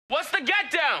What's the get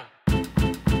down? What's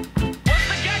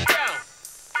the get down?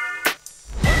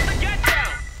 What's the get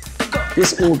down?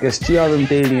 This August, GRM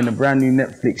Daily and a brand new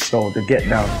Netflix show, The Ghetts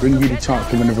Down, bring you the chance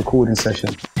to win a recording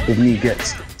session with me,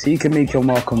 Ghetts, so you can make your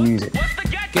mark on music.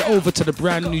 Get over to the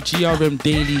brand new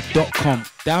grmdaily.com,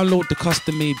 download the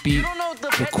custom-made beat,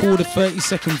 record a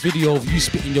 30-second video of you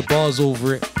spitting your bars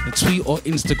over it, and tweet or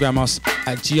Instagram us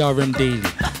at GRM Daily.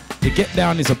 The Ghetts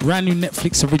Down is a brand new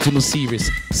Netflix original series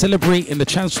celebrating the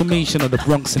transformation of the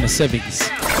Bronx in the 70s.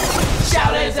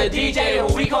 Shoutin's a DJ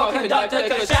who we call conductor,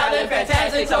 cause shoutin'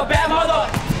 fantastic, so bad mother.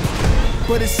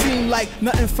 But it seemed like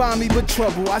nothing found me but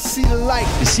trouble. I see the light.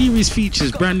 The series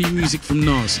features brand new music from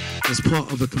Nas as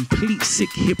part of a complete sick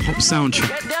hip-hop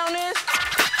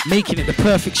soundtrack, making it the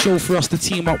perfect show for us to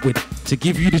team up with to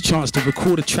give you the chance to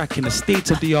record a track in a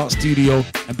state-of-the-art studio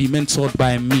and be mentored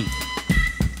by me.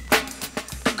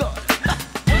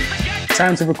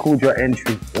 Time to record your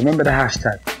entry. Remember the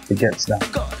hashtag, The Ghetts Down.